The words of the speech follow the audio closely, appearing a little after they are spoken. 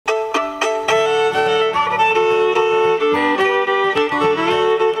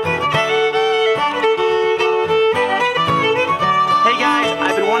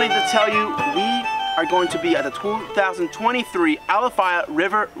going to be at the 2023 Alafaya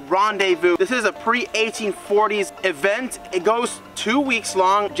River Rendezvous. This is a pre-1840s event. It goes 2 weeks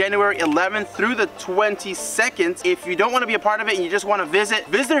long, January 11th through the 22nd. If you don't want to be a part of it and you just want to visit,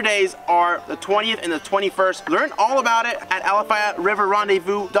 visitor days are the 20th and the 21st. Learn all about it at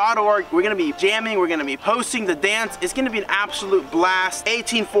AlafayaRiverRendezvous.org. We're going to be jamming, we're going to be hosting the dance. It's going to be an absolute blast,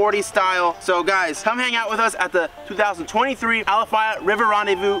 1840s style. So guys, come hang out with us at the 2023 Alafaya River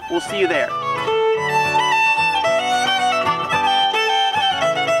Rendezvous. We'll see you there.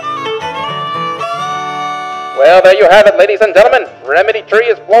 Well, there you have it, ladies and gentlemen. Remedy Tree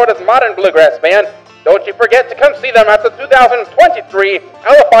is Florida's modern bluegrass band. Don't you forget to come see them at the 2023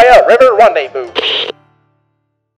 Alafaya River Rendezvous.